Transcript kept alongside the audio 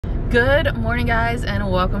Good morning, guys, and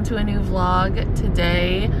welcome to a new vlog.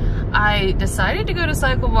 Today I decided to go to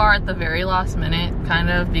Cycle Bar at the very last minute, kind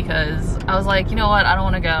of, because I was like, you know what, I don't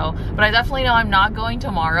want to go, but I definitely know I'm not going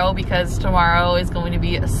tomorrow because tomorrow is going to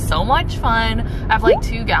be so much fun. I have like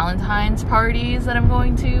 2 Galentine's parties that I'm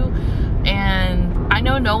going to, and I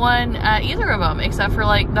know no one at either of them except for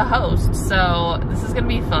like the host, so this is gonna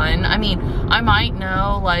be fun. I mean, I might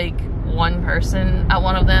know like one person at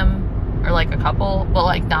one of them or like a couple, but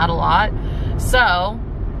like not a lot, so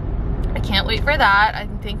I can't wait for that.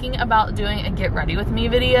 I'm thinking about doing a get ready with me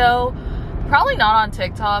video, probably not on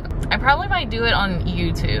TikTok. I probably might do it on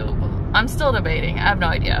YouTube. I'm still debating, I have no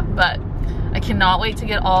idea, but I cannot wait to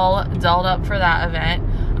get all dolled up for that event.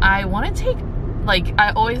 I want to take, like,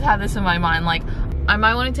 I always have this in my mind, like I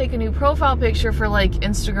might want to take a new profile picture for like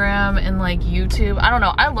Instagram and like YouTube. I don't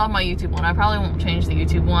know, I love my YouTube one. I probably won't change the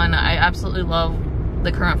YouTube one. I absolutely love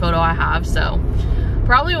the current photo I have, so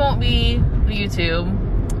probably won't be the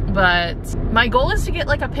YouTube, but my goal is to get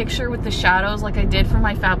like a picture with the shadows like I did for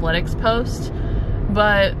my Fabletics post,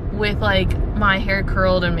 but with like my hair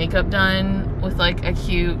curled and makeup done with like a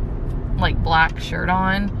cute like black shirt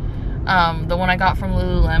on. The one I got from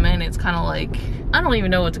Lululemon, it's kind of like, I don't even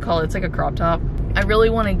know what to call it, it's like a crop top. I really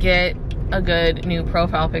want to get a good new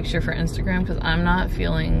profile picture for Instagram because I'm not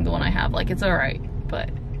feeling the one I have. Like, it's alright, but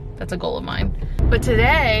that's a goal of mine. But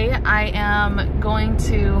today I am going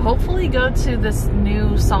to hopefully go to this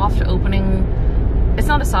new soft opening. It's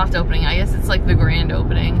not a soft opening, I guess it's like the grand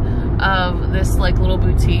opening of this like little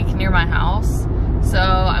boutique near my house. So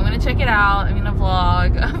I'm gonna check it out, I'm gonna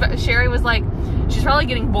vlog. Sherry was like, she's probably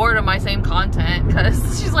getting bored of my same content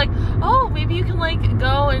because she's like, oh, maybe you can like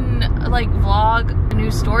go and like vlog a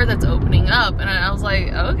new store that's opening up. And I was like,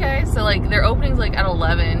 okay. So like their opening's like at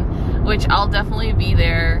 11, which I'll definitely be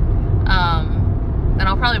there. And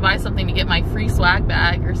I'll probably buy something to get my free swag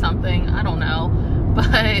bag or something, I don't know.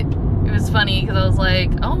 But it was funny because I was like,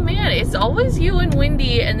 oh man, it's always you and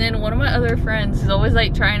Wendy and then one of my other friends is always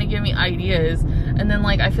like trying to give me ideas, and then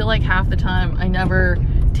like I feel like half the time I never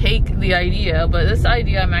take the idea, but this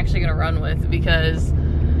idea I'm actually gonna run with because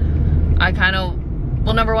I kind of,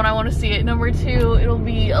 well, number one, I want to see it, number two, it'll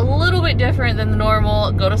be a little bit different than the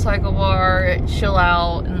normal go to Cycle Bar, chill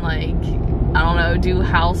out, and like, I don't know, do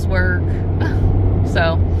housework.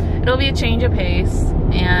 So it'll be a change of pace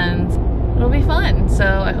and it'll be fun. So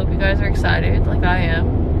I hope you guys are excited like I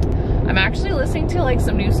am. I'm actually listening to like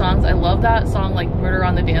some new songs. I love that song, like Murder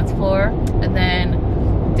on the Dance Floor, and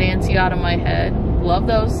then Dance You Out of My Head. Love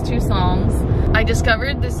those 2 songs. I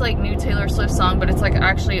discovered this like new Taylor Swift song, but it's like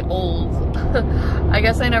actually old. I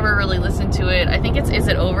guess I never really listened to it. I think it's Is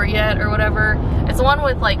It Over Yet or whatever. It's the one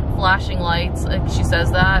with like flashing lights, like she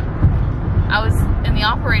says that. I was in the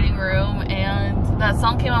operating room and that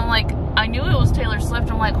song came on, like, I knew it was Taylor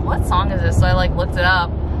Swift. I'm like, what song is this? So I like looked it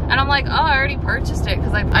up and I'm like, oh, I already purchased it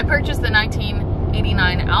because I purchased the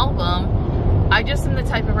 1989 album. I just am the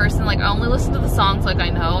type of person, like, I only listen to the songs like I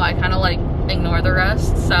know. I kind of like ignore the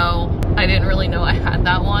rest, so I didn't really know I had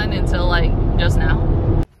that one until like just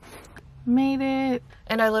now. Made it.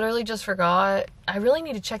 And I literally just forgot. I really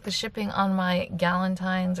need to check the shipping on my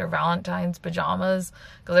Galentine's or Valentine's pajamas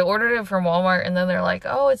because I ordered it from Walmart and then they're like,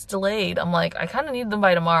 oh, it's delayed. I'm like, I kind of need them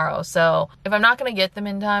by tomorrow. So if I'm not going to get them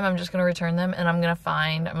in time, I'm just going to return them, and I'm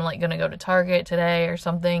like going to go to Target today or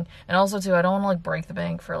something. And also too, I don't want to like break the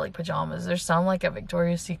bank for like pajamas. There's some like at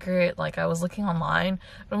Victoria's Secret, like I was looking online,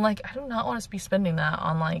 but I'm like, I do not want to be spending that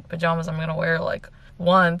on like pajamas I'm going to wear like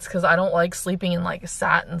once, because I don't like sleeping in like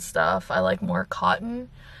satin stuff. I like more cotton,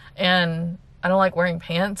 and I don't like wearing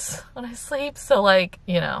pants when I sleep, so like,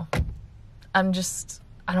 you know, I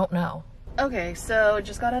don't know. Okay, so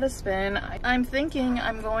just got out of spin. I'm thinking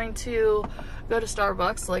I'm going to go to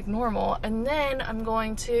Starbucks like normal, and then I'm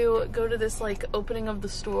going to go to this like opening of the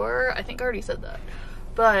store. I think I already said that,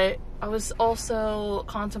 but I was also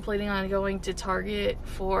contemplating on going to Target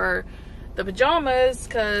for the pajamas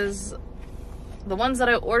because the ones that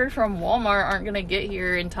I ordered from Walmart aren't gonna get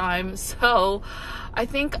here in time. So I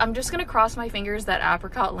think I'm just gonna cross my fingers that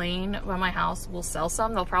Apricot Lane by my house will sell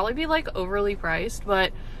some. They'll probably be like overly priced,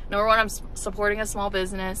 but number one, I'm supporting a small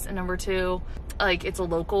business, and number two, like it's a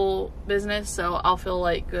local business, so I'll feel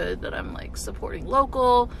like good that I'm like supporting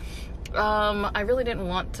local. I really didn't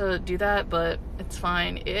want to do that, but it's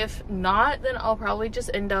fine. If not, then I'll probably just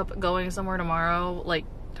end up going somewhere tomorrow, like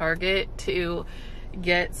Target, to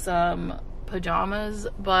get some pajamas,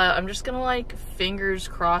 but I'm just gonna like fingers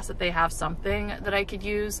crossed that they have something that I could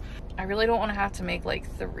use. I really don't want to have to make like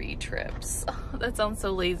 3 trips. That sounds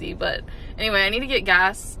so lazy, but anyway, I need to get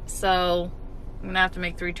gas, so I'm gonna have to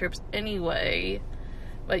make 3 trips anyway.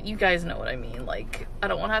 but you guys know what I mean. Like, I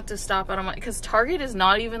don't want to have to stop out of my, because Target is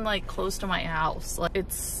not even like close to my house. Like,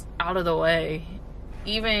 it's out of the way.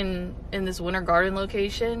 Even in this Winter Garden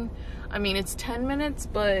location, I mean, it's 10 minutes,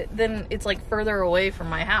 but then it's like further away from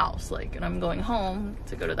my house. Like, and I'm going home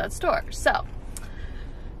to go to that store. So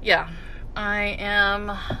yeah, I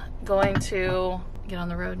am going to get on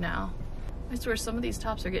the road now. I swear some of these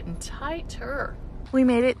tops are getting tighter. We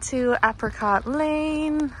made it to Apricot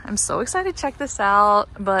Lane. I'm so excited to check this out,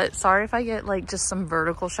 but sorry if I get like just some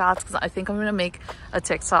vertical shots, because I think I'm gonna make a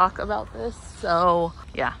TikTok about this. So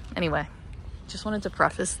yeah, anyway, just wanted to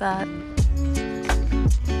preface that.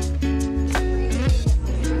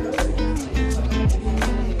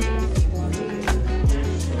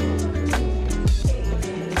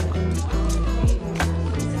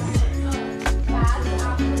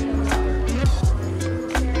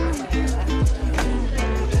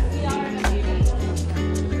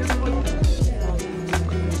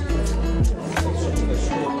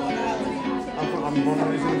 I'm born and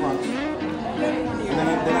raised in the Bronx. And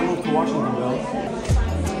then I moved to Washingtonville.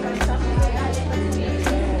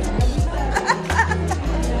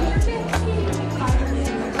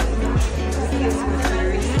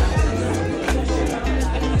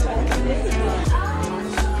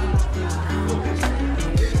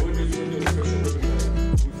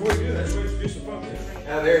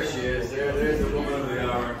 There she is. There's the woman of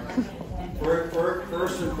the hour.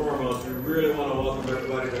 First and foremost, we really want to welcome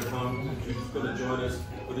everybody to come who's going to join us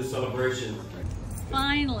for this celebration.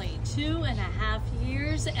 Finally, 2.5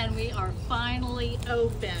 years, and we are finally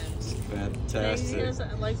opened. Fantastic.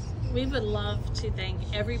 Like, we would love to thank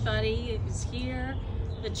everybody who's here,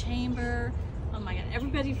 the chamber, oh my God,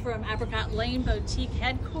 everybody from Apricot Lane Boutique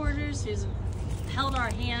headquarters who's held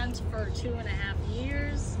our hand for 2.5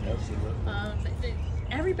 years. Absolutely.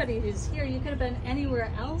 Everybody who's here, you could have been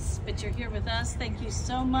anywhere else, but you're here with us. Thank you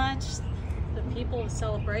so much. The people of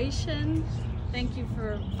Celebration, thank you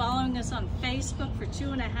for following us on Facebook for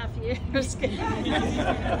 2.5 years.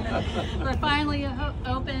 We're finally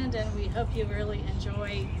opened, and we hope you really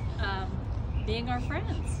enjoy being our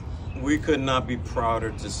friends. We could not be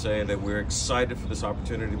prouder to say that we're excited for this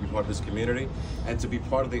opportunity to be part of this community and to be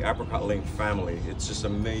part of the Apricot Lane family. It's just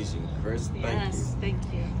amazing. Chris, thank you. Yes, thank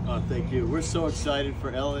you. Thank you. We're so excited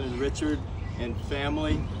for Ellen and Richard and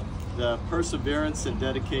family, the perseverance and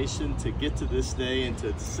dedication to get to this day and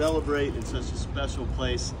to celebrate in such a special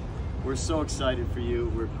place. We're so excited for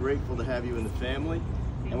you. We're grateful to have you in the family.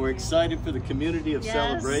 And we're excited for the community of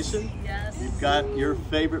Celebration. Yes. You've got your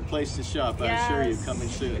favorite place to shop, I assure you, coming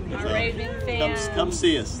soon. Our raving fans. Come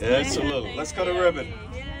see us. Yeah, absolutely. Let's go to Ribbon.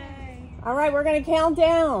 Yay. All right, we're going to count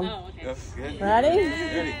down. Oh, okay. Okay.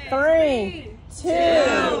 Ready? 3, 2,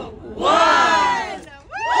 1.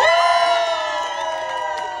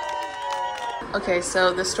 Okay,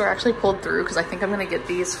 so this store actually pulled through because I think I'm gonna get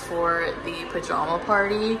these for the pajama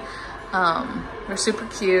party. They're super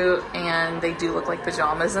cute and they do look like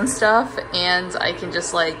pajamas and stuff, and I can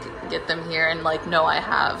just like get them here and like know I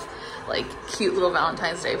have like cute little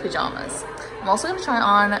Valentine's Day pajamas. I'm also gonna try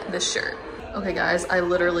on this shirt. Okay guys, I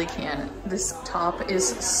literally can't. This top is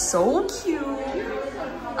so cute.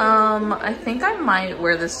 I think I might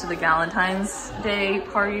wear this to the Valentine's Day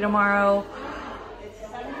party tomorrow.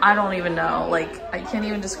 I don't even know, like I can't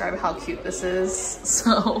even describe how cute this is,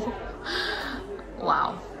 so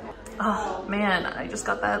wow. Oh man, I just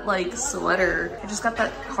got that like sweater. I just got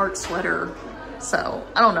that heart sweater. So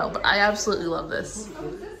I don't know, but I absolutely love this.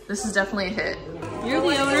 This is definitely a hit. You're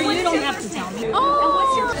the owner, you don't have to tell me.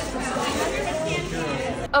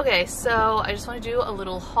 Okay, so I just want to do a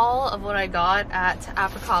little haul of what I got at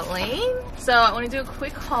Apricot Lane. So I want to do a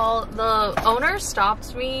quick haul. The owner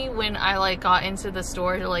stopped me when I like got into the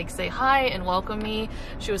store to like say hi and welcome me.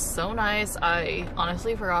 She was so nice. I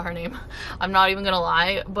honestly forgot her name. I'm not even gonna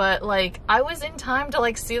lie, but like I was in time to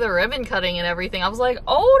like see the ribbon cutting and everything. I was like,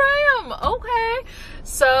 oh damn, okay.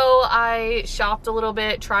 So I shopped a little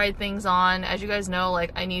bit, tried things on. As you guys know,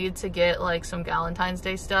 like I needed to get like some Valentine's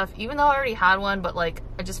Day stuff, even though I already had one, but like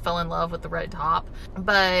I just fell in love with the red top.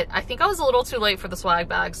 But I think I was a little too late for the swag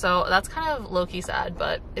bag, so that's kind of low-key sad,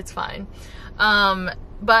 but it's fine.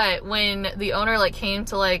 But when the owner like came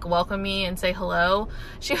to like welcome me and say hello,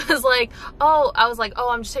 she was like, oh, I was like, oh,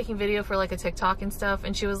 I'm just taking video for like a TikTok and stuff.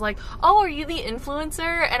 And she was like, oh, are you the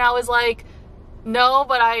influencer? And I was like, no,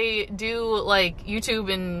 but I do like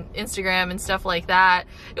YouTube and Instagram and stuff like that.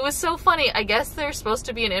 It was so funny. I guess there's supposed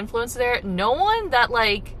to be an influencer there. No one that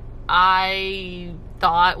like I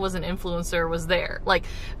thought was an influencer was there. Like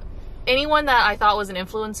anyone that I thought was an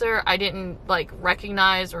influencer, I didn't like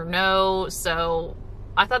recognize or know. So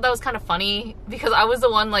I thought that was kind of funny because I was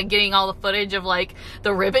the one like getting all the footage of like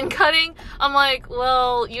the ribbon cutting. I'm like,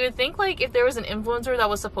 well, you would think like if there was an influencer that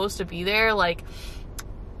was supposed to be there, like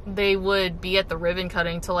they would be at the ribbon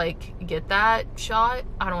cutting to like get that shot.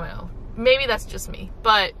 I don't know. Maybe that's just me,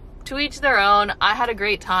 but to each their own. I had a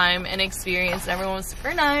great time and experience. Everyone was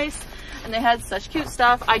super nice and they had such cute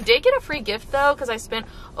stuff. I did get a free gift though because I spent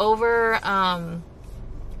over $75,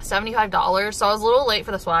 so I was a little late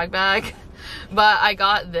for the swag bag. But I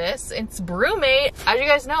got this. It's BrewMate. As you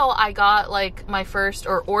guys know, I got like my first,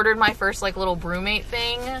 or ordered my first like little BrewMate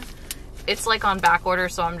thing. It's like on back order,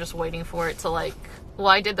 so I'm just waiting for it to like, well,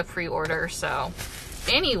 I did the pre-order. So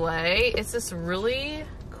anyway, it's this really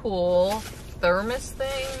cool thermos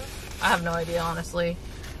thing. I have no idea, honestly.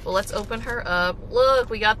 But let's open her up. Look,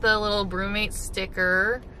 we got the little BrewMate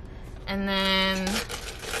sticker. And then,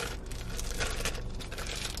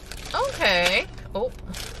 okay. Oh.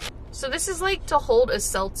 So this is like to hold a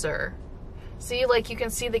seltzer. See, like you can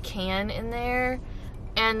see the can in there,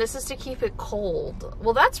 and this is to keep it cold.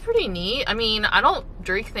 Well, that's pretty neat. I mean, I don't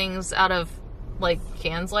drink things out of like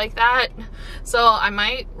cans like that, so I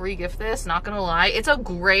might re-gift this, not gonna lie. It's a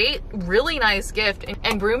great, really nice gift,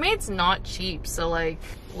 and BrewMate's not cheap, so like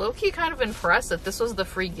low-key kind of impressed that this was the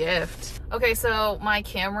free gift. Okay, so my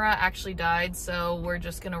camera actually died, so we're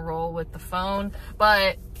just gonna roll with the phone.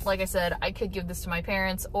 But like I said, I could give this to my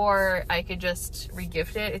parents or I could just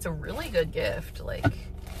re-gift it. It's a really good gift. Like,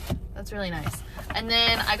 that's really nice. And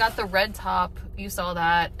then I got the red top, you saw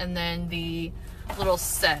that, and then the little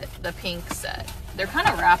set, the pink set. They're kind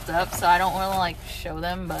of wrapped up, so I don't want to like show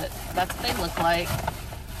them, but that's what they look like.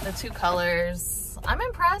 The two colors. I'm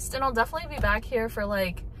impressed, and I'll definitely be back here for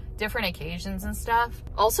like different occasions and stuff.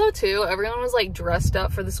 Also too, everyone was like dressed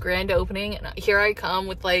up for this grand opening, and here I come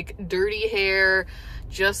with like dirty hair,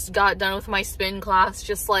 just got done with my spin class,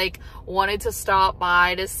 just like wanted to stop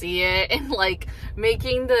by to see it, and like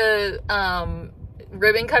making the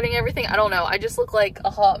ribbon cutting everything. I don't know, I just look like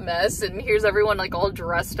a hot mess, and here's everyone like all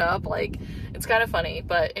dressed up. Like, it's kind of funny.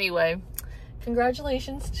 But anyway,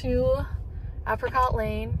 congratulations to Apricot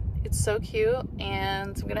Lane. It's so cute,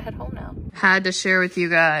 and I'm gonna head home now. Had to share with you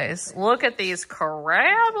guys. Look at these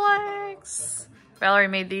crab legs. Valerie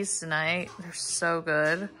made these tonight. They're so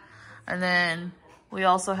good. And then we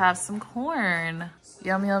also have some corn.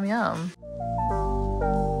 Yum, yum, yum.